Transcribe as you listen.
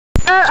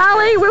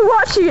Ali, we're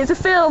watching it. It's a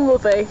film,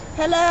 lovey.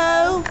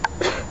 Hello.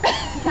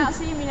 You can't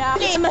see me now.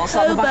 I'm a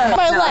hobo.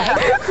 My leg.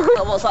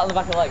 What's that on the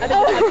back of the leg? I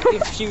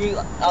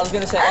was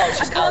going to say, oh, it's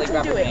just Ali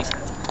grabbing me.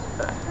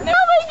 No,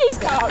 you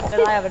can't.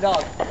 Then I have a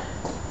dog.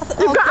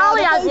 You've got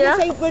Ali, haven't you?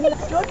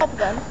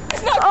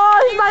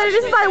 Oh,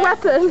 this is my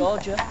weapon.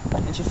 Georgia.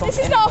 And she's from This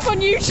is not on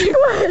YouTube.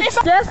 It's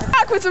Yes.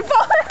 backwards and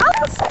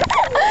forwards.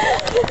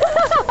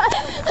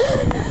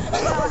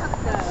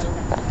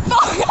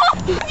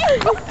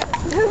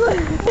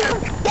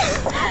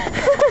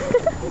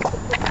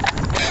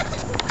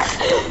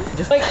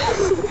 Just like...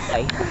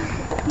 Hey.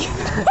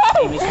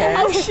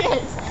 Oh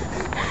shit.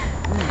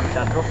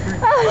 Dandruff.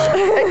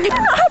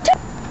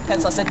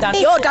 Hence I said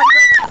dandruff. Your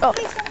dandruff. Oh.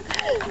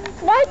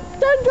 My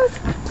dandruff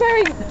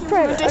very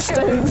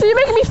distant. So you're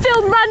making me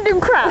film random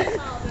crap?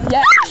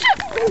 Yeah.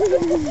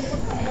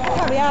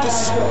 Carry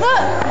ass.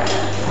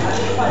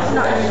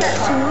 Not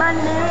accepting my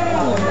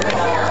name.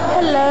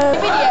 Hello.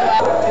 Video.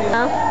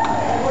 No.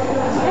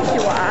 Yes,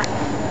 you are.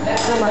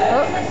 On my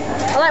hook.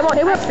 I like what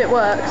it works if it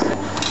works.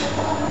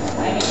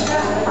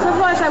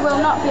 Otherwise, I will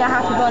not be a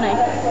happy bunny.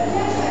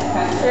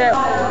 Yeah.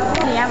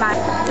 Yeah, man.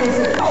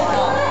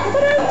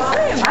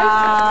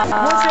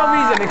 What's your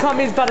reason? It can't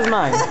be as bad as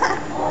mine.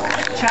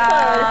 Ciao.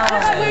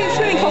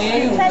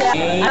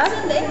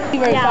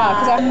 Very far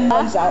because I'm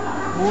arms out.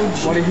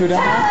 What are you doing?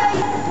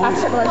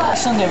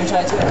 Sunday we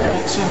tried to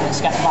swim at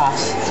Skatin.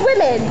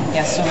 Swimming?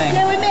 Yeah, swimming.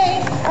 Yeah, with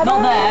me.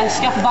 Not there,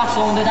 Skatin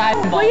on the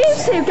diving box. Will you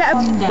two get a...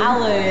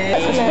 Ali!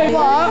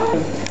 What?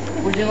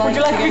 Would you like to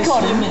go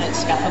swimming at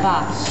Skatin?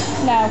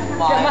 No.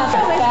 Why? No,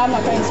 I'm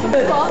not going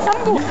swimming.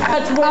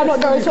 I'm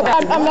not going swimming.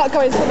 I'm not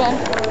going swimming.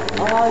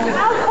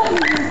 I'll copy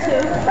you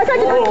two. Okay,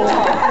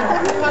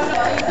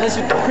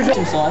 Listen,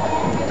 production side.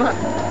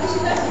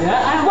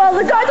 Yeah. well,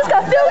 the guy just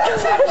got filmed.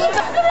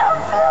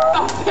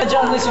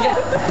 John, listen,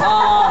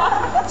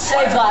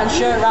 save that and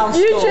share it around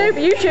school.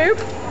 YouTube.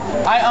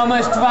 I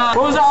almost drowned.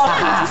 What was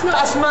that?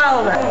 That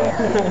smile of it.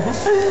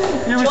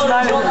 You were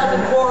smiling. Do you want like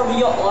the quarter of a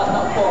yacht, like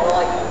not quarter,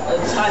 like a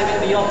tiny bit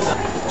of a yacht?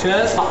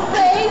 Cheers.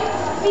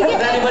 Would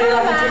anybody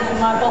like a drink from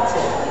my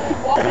bottle?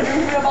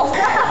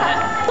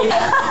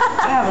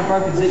 I have a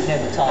broken zip near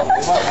the top.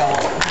 It won't go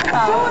on.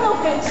 Someone will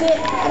fix it.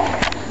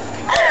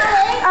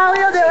 Ali,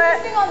 you'll do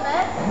it. Thing on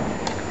there.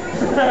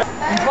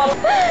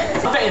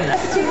 Put it in there.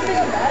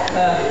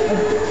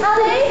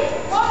 Ali,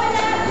 1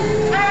 minute.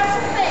 I have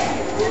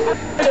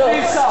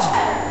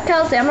something.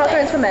 Kelsey, I'm not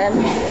going swimming.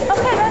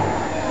 Okay then.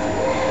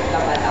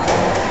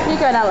 You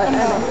go now, look.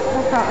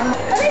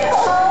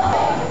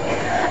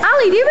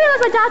 Ali, do you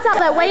realise my dad's out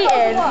there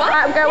waiting?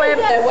 I'm going.